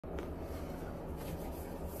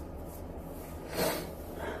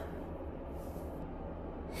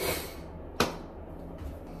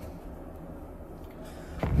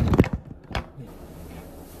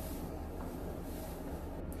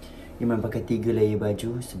recommend pakai 3 layer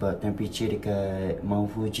baju sebab temperature dekat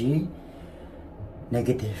Mount Fuji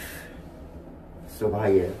negative. So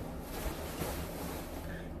bahaya.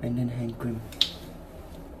 And then hand cream.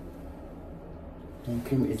 Hand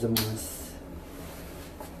cream is a must.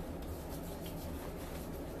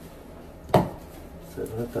 So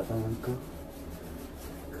letak tangan kau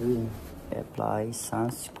kering. Apply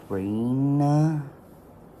sunscreen.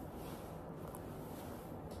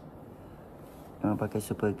 Pakai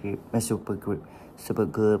super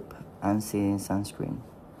grip unseen sunscreen.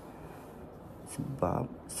 Sebab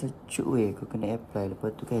sejuk kau kena apply.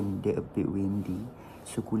 Lepas tu kan dia a bit windy,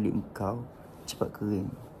 so kulit kau cepat kering.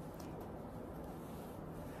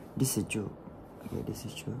 Dia sejuk. Okay, dia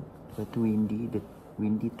sejuk. Lepas tu windy tu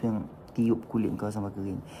yang tiup kulit kau sampai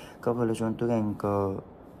kering. Kau kalau contoh kan kau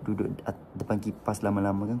duduk depan kipas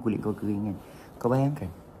lama-lama kan kulit kau kering kan. Kau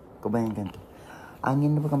bayangkan tu.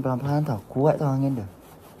 Angin dia bukan pelan-pelan tau. Kuat tau angin dia.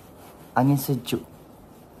 Angin sejuk.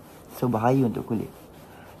 So bahaya untuk kulit.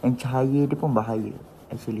 Dan cahaya dia pun bahaya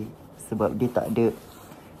actually. Sebab dia tak ada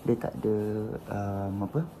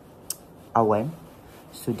awan.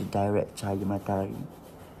 So dia direct cahaya matahari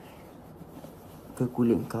ke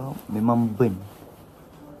kulit kau, memang burn.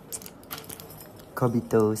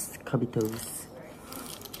 Kabitos.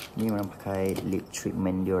 Ni orang pakai lip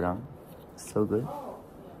treatment dia orang. So good.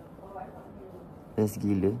 Best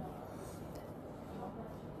gila.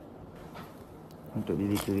 Untuk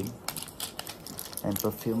bibi kering. And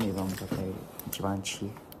perfume ni orang pakai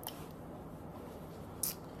Givenchy.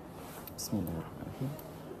 Bismillahirrahmanirrahim.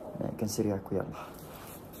 Naikkan siri aku ya Allah.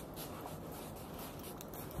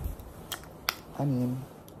 Amin.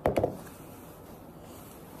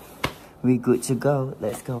 We good to go.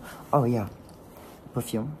 Let's go. Oh yeah.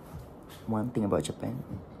 Perfume. One thing about Japan,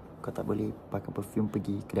 kau tak boleh pakai perfume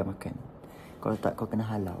pergi kedai makan. Kalau tak, kau kena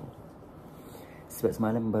halau. Sebab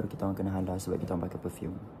semalam baru kita orang kena halau sebab kita orang pakai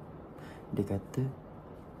perfume. Dia kata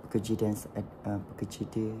pekerja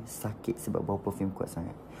dia sakit sebab bau perfume kuat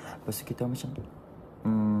sangat. Lepas tu kita orang macam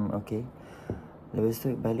okay. Lepas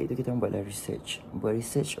tu balik tu kita orang buatlah research. Buat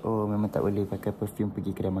research, oh memang tak boleh pakai perfume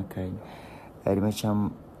pergi kedai makan. Dia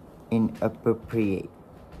macam inappropriate.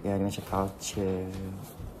 Ya, dia macam culture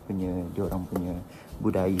punya, dia orang punya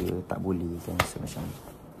budaya tak boleh kan. So macam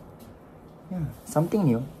something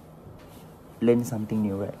new. Learn something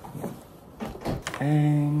new, right? Yeah.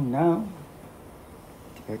 And now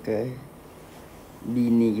kita pakai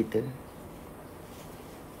bini kita.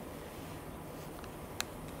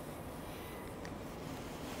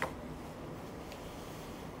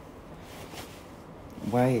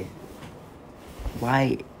 Why?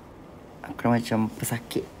 Aku macam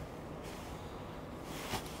pesakit.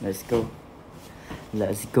 Let's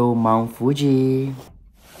go Mount Fuji.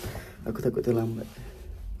 Aku takut terlambat.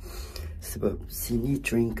 Sebab sini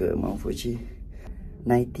train ke Mount Fuji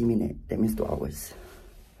 90 minit. That means 2 hours.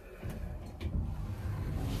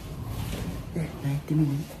 90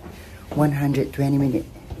 minit 120 minit.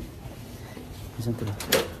 Macam tu lah.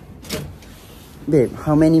 Babe,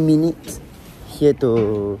 how many minutes here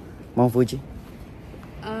to Mount Fuji?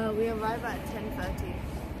 We arrive at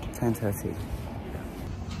 10:30.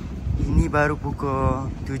 Ini baru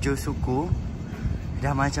pukul 7 suku.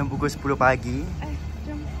 Dah macam pukul 10 pagi.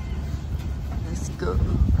 Jom. Let's go.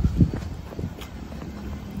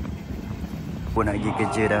 Pun nak pergi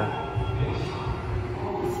kerja dah.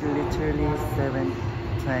 It's literally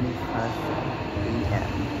 7:25 PM.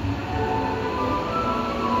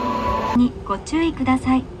 にご注意くだ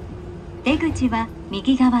さい。出口は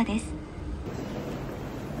右側です。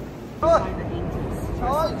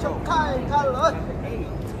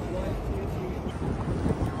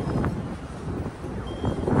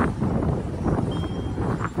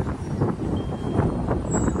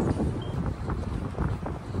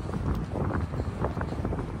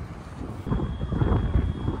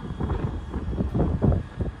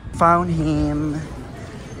 Found him.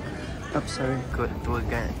 Oh, sorry, good tour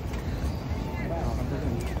guide.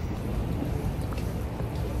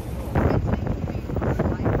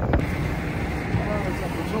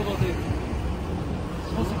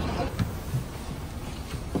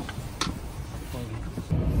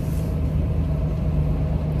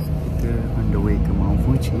 Kita on the way ke Mount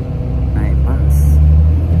Fuji, naik bas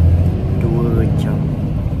 2 jam.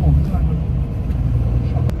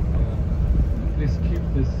 Please keep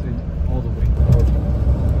this in all the way.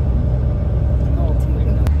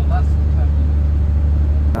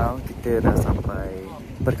 Now kita dah sampai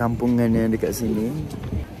perkampungan yang dekat sini.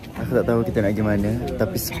 Aku tak tahu kita nak pergi mana,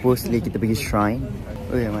 tapi supposedly kita pergi shrine.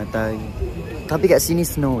 Oh ya, matahari. Tapi kat sini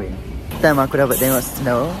snow eh. Time aku dapat tengok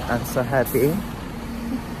snow, I'm so happy.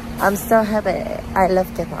 I love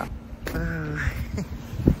K-pop.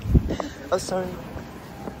 Oh, sorry.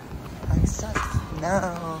 I'm sad.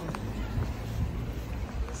 Snow.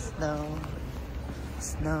 Snow.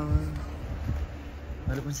 Snow.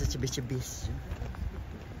 Walaupun secebis-cebis je.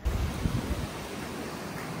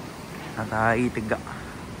 Matahari tegak.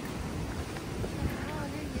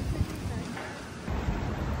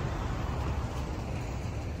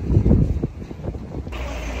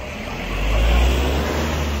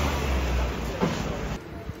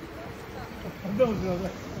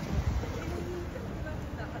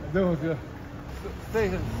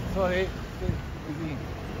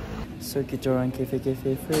 So kita orang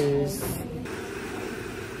cafe-cafe first.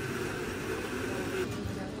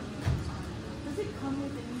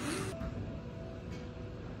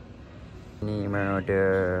 Ni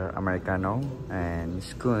order Americano and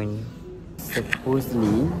scone.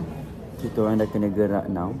 Supposedly kita orang dah kena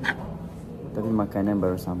gerak now, tapi makanan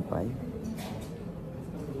baru sampai.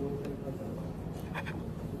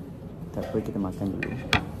 Tak apa, kita makan dulu.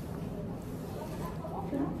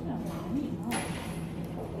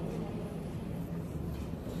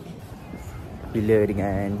 Bila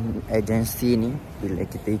dengan agensi ni, bila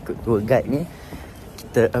kita ikut tour guide ni,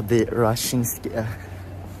 kita a bit rushing sikit lah.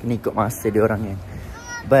 Kena ikut masa dia orang kan.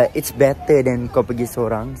 But it's better than kau pergi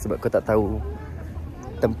seorang, sebab kau tak tahu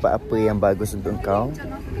tempat apa yang bagus untuk kau.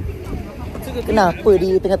 Kenapa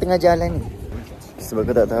di tengah-tengah jalan ni? Sebab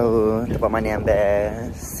kau tak tahu tempat mana yang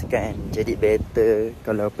best kan. Jadi better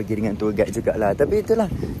kalau pergi dengan tour guide jugalah. Tapi itulah,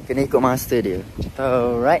 kena ikut masa dia.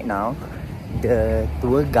 So right now, the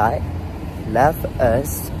tour guide left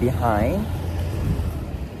us behind.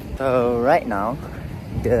 So right now,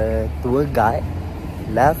 the tour guide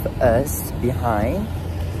left us behind.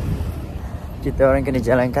 Kita orang kena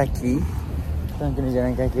jalan kaki. Kita orang kena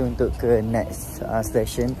jalan kaki untuk ke next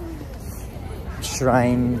station.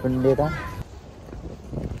 Shrine pun dia tak?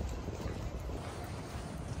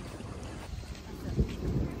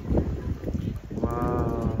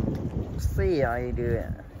 Wow. See air dia,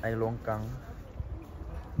 air longkang.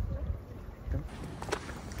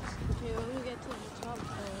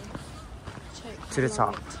 To the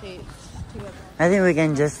top. I think we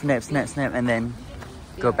can just snap and then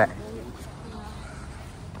go back.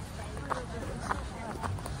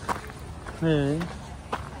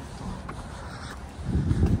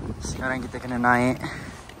 Sekarang kita kena naik.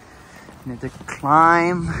 Need to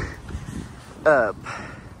climb up.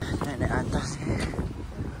 Naik atas ni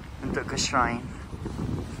untuk ke shrine.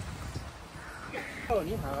 Oh,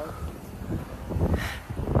 ni hao.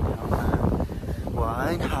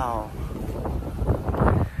 晚好。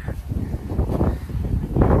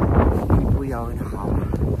你不要很好，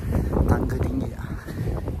当个顶呀。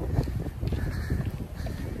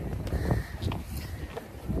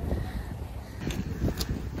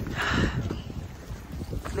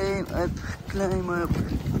Climb up, climb up.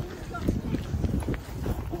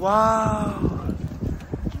 Wow.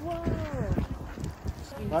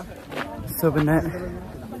 Wow. So penat.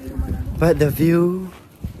 But the view.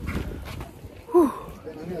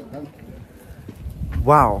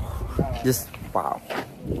 Wow. Just wow.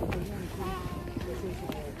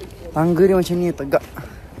 Tangga dia macam ni tegak.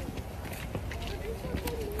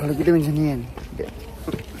 Kalau kita macam ni kan,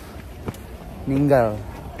 meninggal.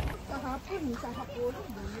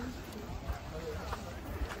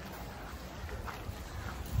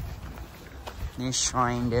 Ni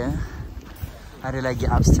shrine dia. Ada lagi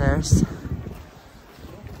upstairs.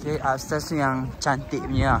 Okay, upstairs tu yang cantik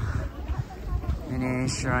punya. Ini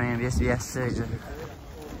shrine yang biasa-biasa je.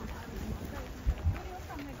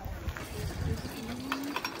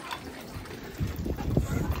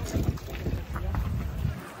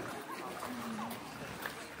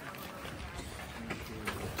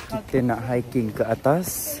 Kita nak hiking ke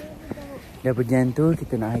atas. Dah bagian tu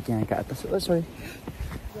kita nak hiking ke atas. Oh sorry.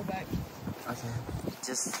 Okay,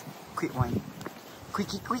 just quick one.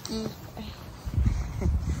 Quickie.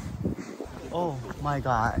 Oh my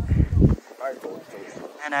god.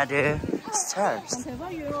 Another stairs.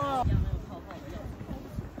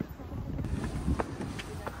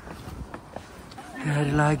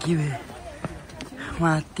 Ada lagi weh.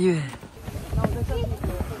 Mati weh.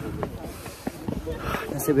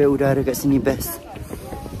 Nasib baik udara kat sini best.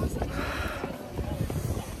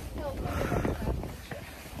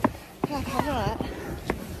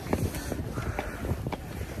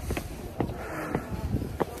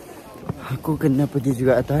 Aku kena pergi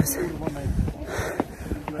juga atas.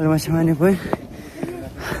 Walau macam mana pun.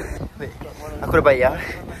 Aku dah bayar.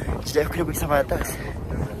 Jadi aku kena pergi sampai atas.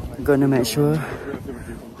 Gonna make sure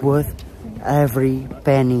worth every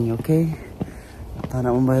penny, okay? Tak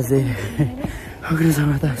nak membazir. Aku kena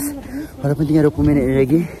sampai atas. Walaupun tinggal 20 minit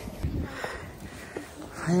lagi.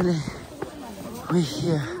 Finally. We're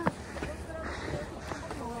here.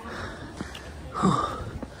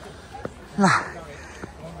 Lah.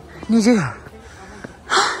 Ni je.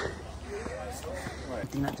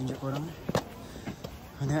 Nanti nak tunjuk korang.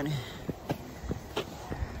 Tengok ni.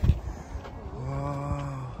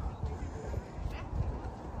 Wow.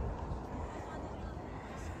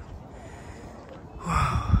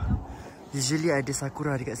 Usually ada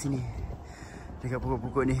sakura dekat sini, dekat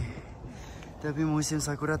pokok-pokok ni. Tapi musim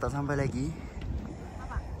sakura tak sampai lagi.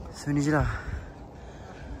 So ni je lah.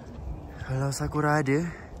 Kalau sakura ada,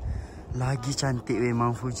 lagi cantik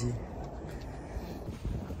memang Fuji.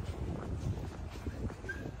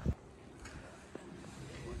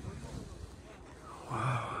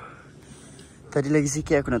 Wow. Tadi lagi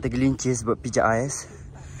sikit aku nak tergelincir sebab pijak ais.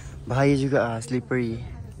 Bahaya juga lah, slippery.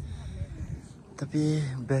 Tapi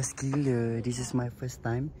best gila. This is my first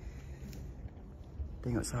time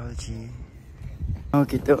tengok salji. Oh,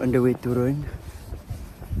 kita on the way turun.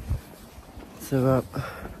 Sebab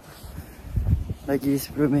lagi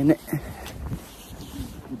 10 minit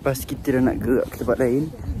lepas kita dah nak gerak ke tempat lain.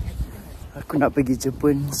 Aku nak pergi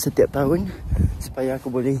Jepun setiap tahun supaya aku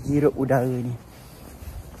boleh hirup udara ni.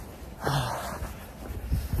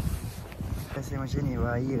 Rasa macam ni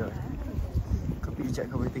bahaya. Kau pijak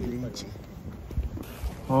kau boleh tergelincir.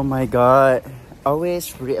 Oh my god. Always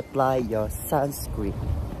reapply your sunscreen.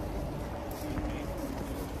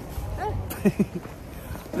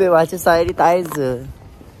 Wait, macam sanitizer.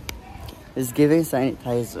 It's giving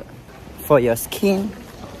sanitizer for your skin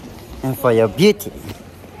and for your beauty.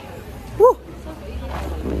 Woo!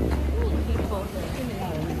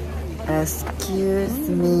 Excuse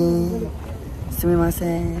me.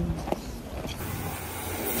 Sumimasen.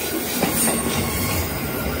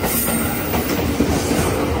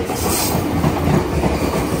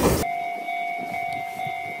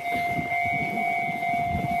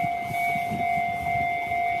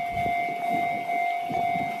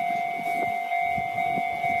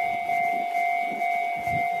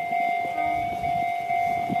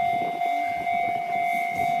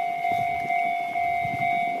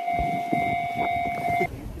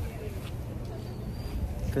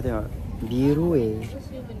 Kau tengok, biru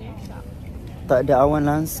tak ada awan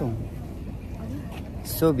langsung.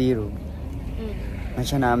 So biru.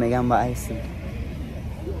 Macam nak ambil gambar IC.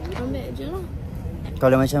 Ambil je lah.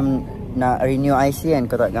 Kalau macam nak renew IC kan,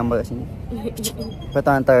 kau tak gambar kat sini. Kau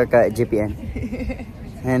tak hantar kat JPN.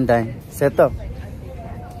 And then settle.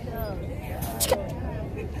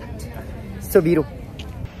 So biru.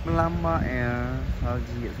 Melamak ya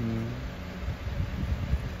salji kat sini.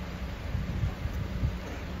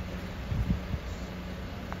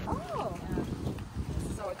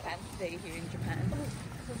 Day here in Japan.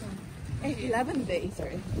 11th day,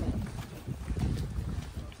 sorry.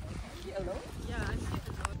 Hello? Yeah, I see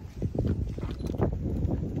the road.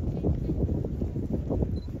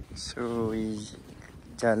 So,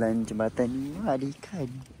 jalan jembatan ni ada ikan.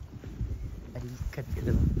 Ada ikan kat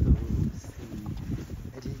dalam tu.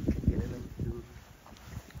 Ada ikan kat dalam tu.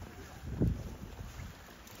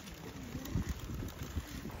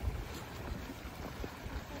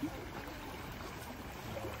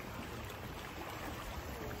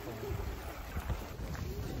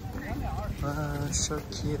 Wow, so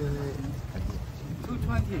cute.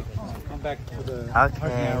 220. Come back to the Okay.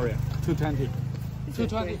 parking area. 220.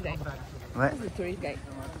 220. What? It's a tourist guide.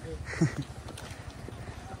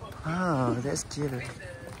 Wow, that's cute.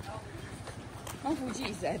 Mount Fuji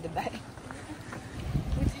is at the back.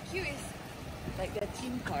 FUJI is like the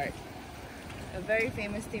theme park. A very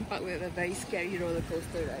famous theme park with a very scary roller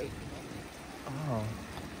coaster ride. Oh.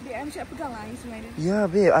 Babe, I'm siap pegang lah ni semua ni. Ya,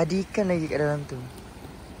 babe, ada ikan lagi kat dalam tu.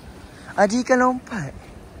 Ada ikan lompat.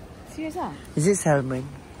 Serious ah? Is it salmon?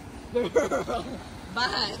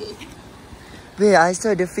 Bye. Babe, I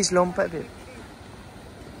saw the fish lompat, babe.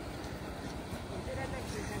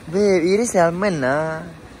 Babe, it is salmon lah.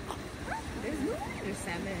 There's no other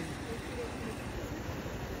salmon.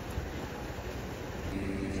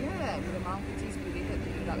 Yeah, the Mount Fuji is related to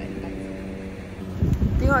the Atlantic.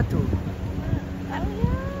 Tengok tu. Oh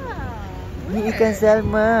yeah. Ni ikan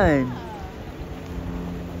salmon.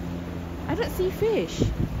 I don't see fish.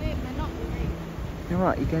 Babe, they're not moving.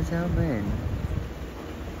 Tengok ikan salmon.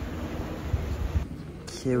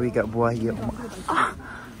 Here we got buah here.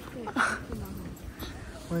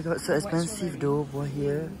 Oh my god, so expensive though, buah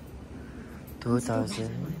here. 2,000.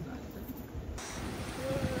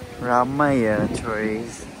 Ramai ya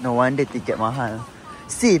tourists. No wonder tiket mahal.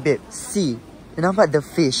 See babe, see. You nampak the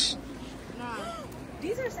fish?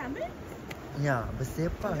 These are salmon? Ya,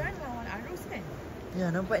 bersepah. They're lawan arus kan? Ya,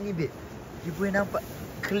 nampak ni babe. You boleh nampak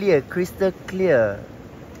clear, crystal clear.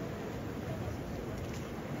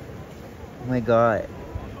 my god.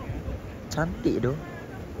 Cantik tu.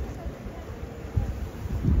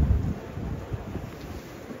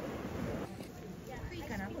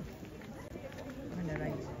 Ikan apa? Mana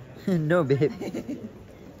rice? No babe.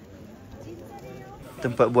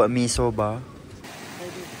 Tempat buat mi soba.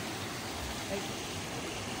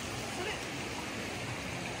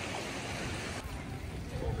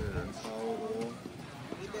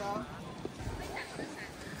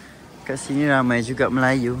 Kat sini ramai juga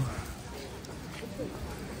Melayu.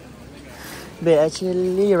 Babe,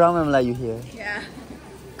 actually ramai Melayu here. Yeah.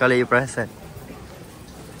 Kalau you perasan.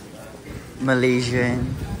 Malaysian.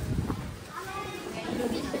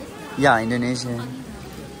 Ya, Indonesian.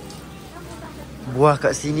 Buah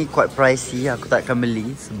kat sini quite pricey. Aku tak akan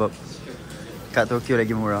beli sebab kat Tokyo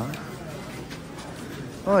lagi murah.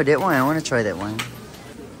 Oh, that one. I want to try that one.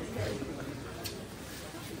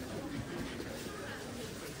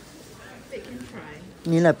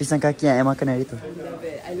 Ni lah pisang kaki yang I makan hari tu. I love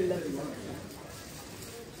it. I love it.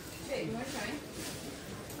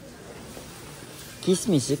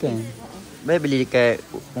 Kismis je kan? Baik beli dekat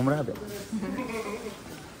Umrah tak?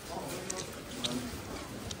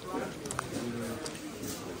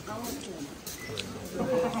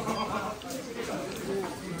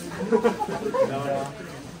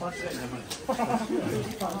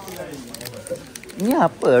 Ni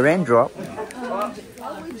apa? Raindrop?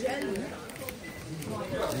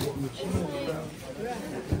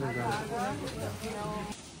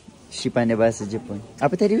 She pandai bahasa Jepun.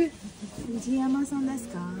 Apa tadi weh? Fujiyama-san desu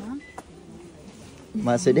ka?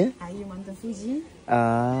 Maksud dia? Are you mantan Fuji?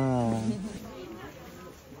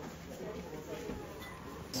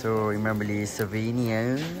 So, Imran beli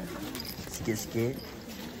souvenir sikit-sikit.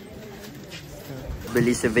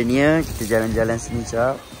 Beli souvenir, kita jalan-jalan sini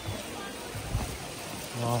jap.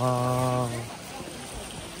 Wow.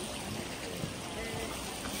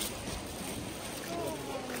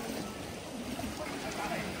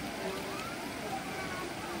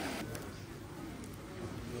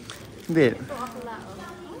 Babe.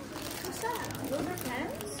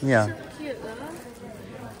 Yeah.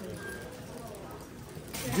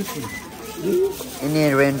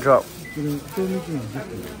 Ini raindrop.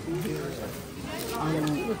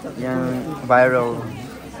 Yang viral.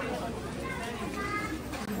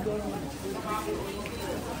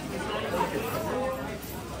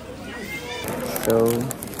 So,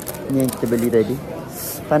 ni yang kita beli tadi.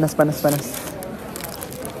 Panas.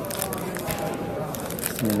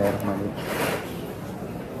 Bismillahirrahmanirrahim.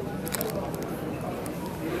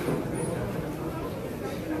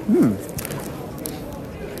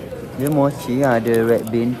 Dia mochi ada red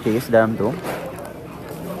bean paste dalam tu.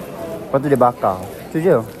 Lepas tu dia bakar. Tu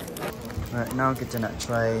je. Right now kita nak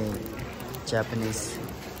try Japanese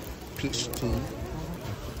peach tea.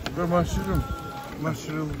 The mushroom.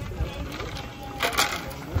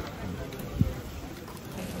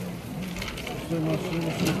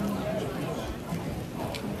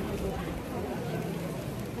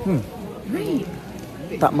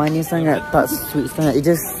 Tak manis sangat, tak sweet sangat. It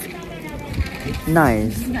just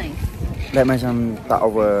nice. It's nice. Like macam tak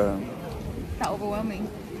Tak overwhelming.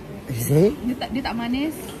 Is it? Dia tak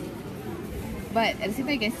manis. But at the same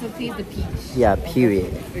time you can still taste the peach. Yeah, period.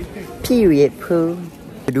 Period, poo.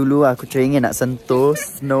 Dulu aku teringin nak sentuh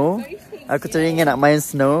snow. Aku teringin nak main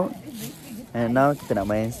snow. And now kita nak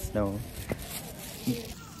main snow.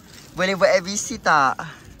 Boleh buat ABC tak?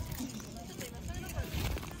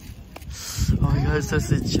 Oh my god, so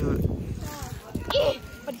sejuk.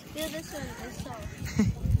 But still this one is soft.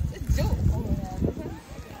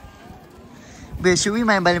 Babe, should we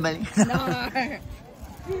main balik-balik? No.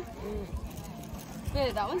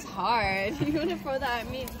 Dude, that one's hard. You wanna throw that at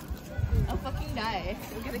me? I'll fucking die.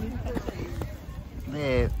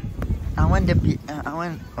 Babe, I want the I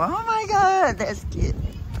want. Oh my god, that's cute.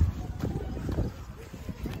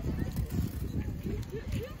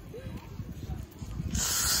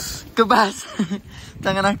 Kebas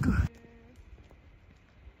tangan aku.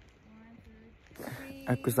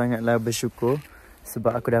 Aku sangatlah bersyukur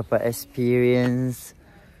sebab aku dapat experience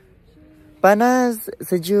panas,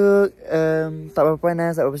 sejuk, tak berapa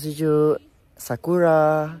panas, tak berapa sejuk,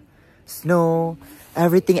 sakura, snow,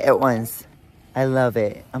 everything at once. I love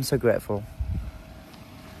it. I'm so grateful.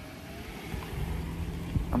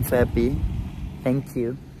 I'm so happy. Thank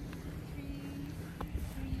you.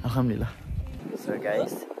 Alhamdulillah. So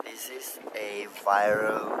guys, this is a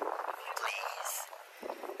viral place.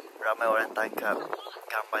 Ramai orang tangkap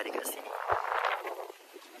gambar dekat sini.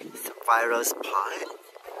 It's a viral spot.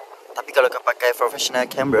 Tapi kalau kau pakai professional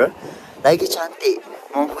camera, lagi cantik.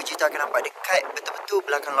 Mount Fuji tu akan nampak dekat betul-betul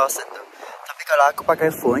belakang Lawson tu. Tapi kalau aku pakai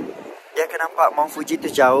phone, Dia akan nampak Mount Fuji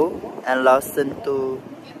tu jauh and Lawson tu.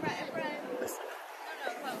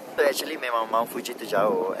 So actually memang Mount Fuji tu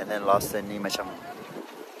jauh and then Lawson ni macam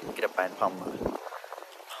ke depan, faham tak?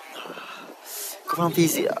 Kau faham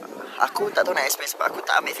fizik tak? Aku tak tahu nak explain sebab aku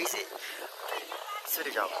tak ambil fizik. So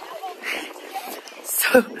dia jauh.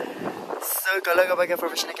 So kalau kau pakai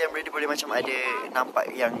professional camera dia boleh macam ada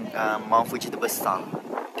nampak yang Mount Fuji tu besar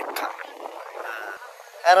dekat.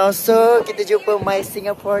 And also kita jumpa my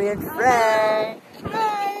Singaporean friend.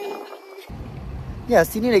 Hi. Ya,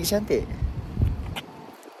 sini lagi cantik.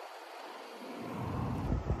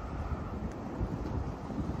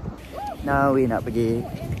 Now we nak pergi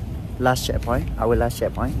last checkpoint, our last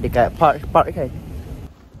checkpoint dekat park kan.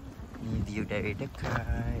 Ni view dari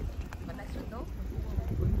dekat.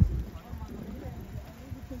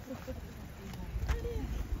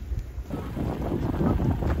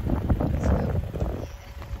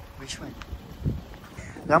 Which one?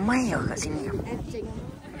 Ramai ya kat sini.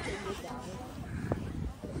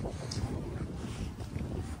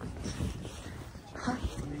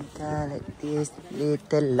 Like this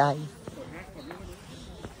little life.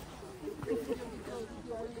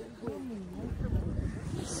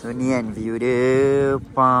 So ni kan view dia.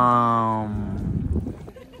 Pam.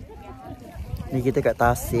 Ni kita kat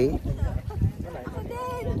Tasik.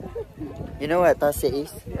 You know what Tasik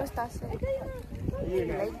is? What's Tasik?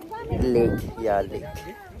 Lake. Yeah, lake.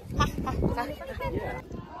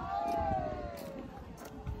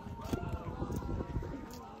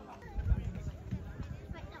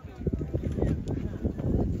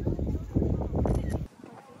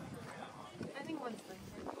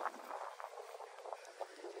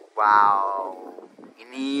 Wow.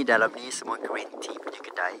 Ini dalam ni semua green tea punya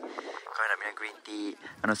kedai. Kalau nak minum green tea,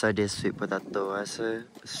 and also ada sweet potato. Rasa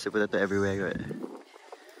sweet potato everywhere kot.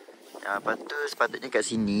 Lepas tu sepatutnya kat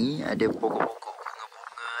sini ada pokok-pokok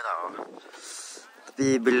bunga-bunga tau.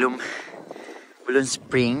 Tapi belum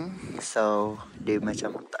spring. So dia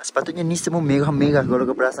macam tak sepatutnya ni semua merah-merah. Kalau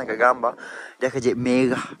kau perasan kat gambar, dia akan jadi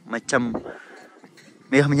merah macam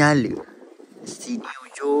merah menyala. Sini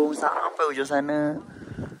ujung sampai ujung sana.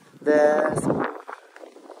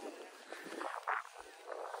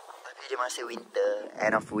 Tapi dia masih winter,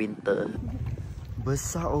 end of winter.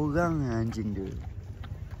 Besar orang anjing dia.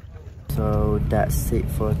 So that's it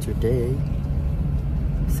for today.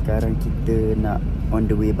 Sekarang kita nak on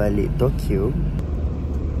the way balik Tokyo.